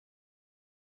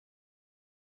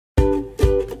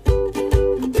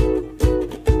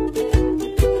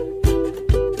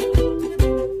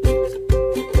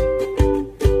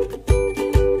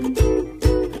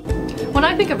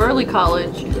early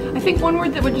college, I think one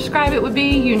word that would describe it would be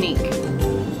unique.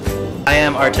 I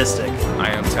am artistic. I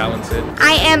am talented.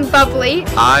 I am bubbly.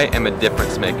 I am a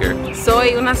difference maker.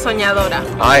 Soy una soñadora.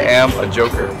 I am a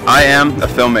joker. I am a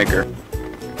filmmaker.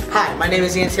 Hi, my name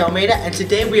is Nancy Almeida, and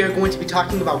today we are going to be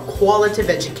talking about qualitative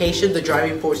education, the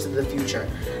driving force of the future.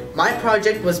 My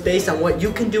project was based on what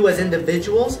you can do as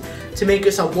individuals to make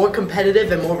yourself more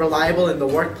competitive and more reliable in the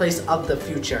workplace of the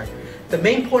future. The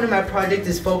main point of my project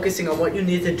is focusing on what you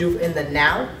need to do in the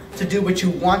now to do what you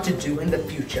want to do in the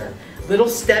future. Little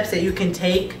steps that you can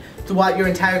take throughout your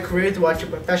entire career, throughout your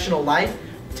professional life,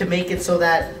 to make it so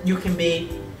that you can be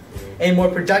a more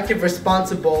productive,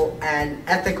 responsible, and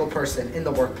ethical person in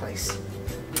the workplace.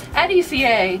 At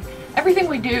ECA, everything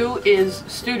we do is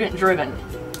student-driven.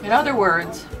 In other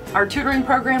words, our tutoring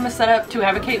program is set up to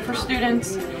advocate for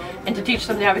students and to teach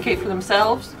them to advocate for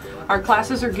themselves. Our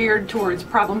classes are geared towards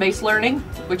problem-based learning,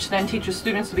 which then teaches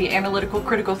students to be analytical,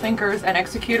 critical thinkers and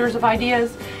executors of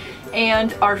ideas.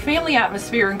 And our family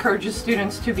atmosphere encourages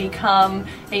students to become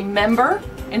a member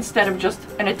instead of just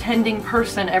an attending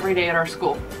person every day at our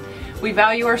school. We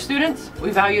value our students, we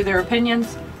value their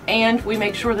opinions, and we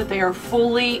make sure that they are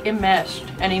fully enmeshed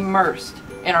and immersed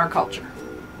in our culture.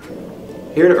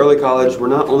 Here at Early College, we're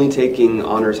not only taking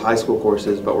honors high school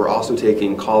courses, but we're also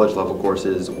taking college level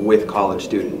courses with college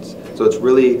students. So it's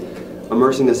really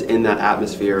immersing us in that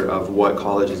atmosphere of what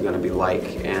college is going to be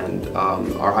like, and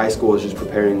our high school is just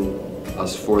preparing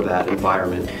us for that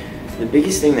environment. The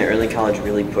biggest thing that Early College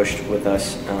really pushed with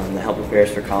us to help prepare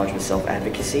us for college was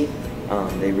self-advocacy.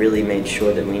 They really made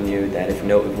sure that we knew that if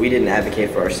we didn't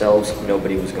advocate for ourselves,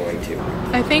 nobody was going to.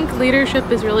 I think leadership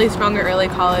is really strong at early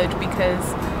college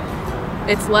because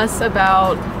it's less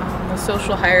about the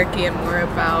social hierarchy and more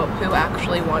about who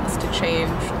actually wants to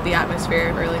change the atmosphere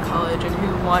of early college and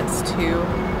who wants to,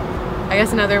 I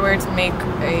guess in other words, make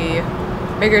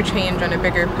a bigger change on a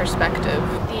bigger perspective.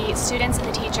 The students and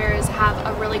the teachers have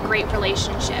a really great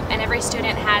relationship, and every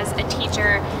student has a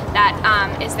teacher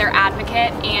that is their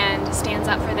advocate and stands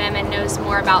up for them and knows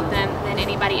more about them than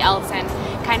anybody else and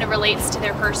kind of relates to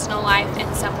their personal life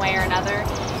in some way or another.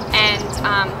 And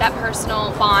that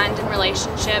personal bond and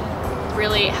relationship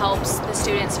really helps the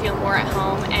students feel more at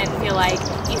home and feel like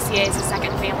ECA is a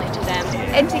second family to them.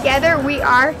 And together we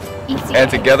are ECA. And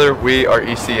together we are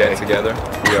ECA. And together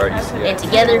we are ECA. And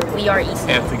together we are ECA.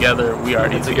 And together we are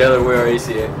ECA. And together we are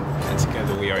ECA. And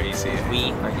together we are ECA.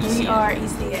 We are ECA. We are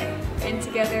ECA. And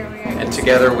together we are And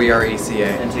together we are ECA.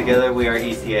 And together we are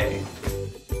ECA.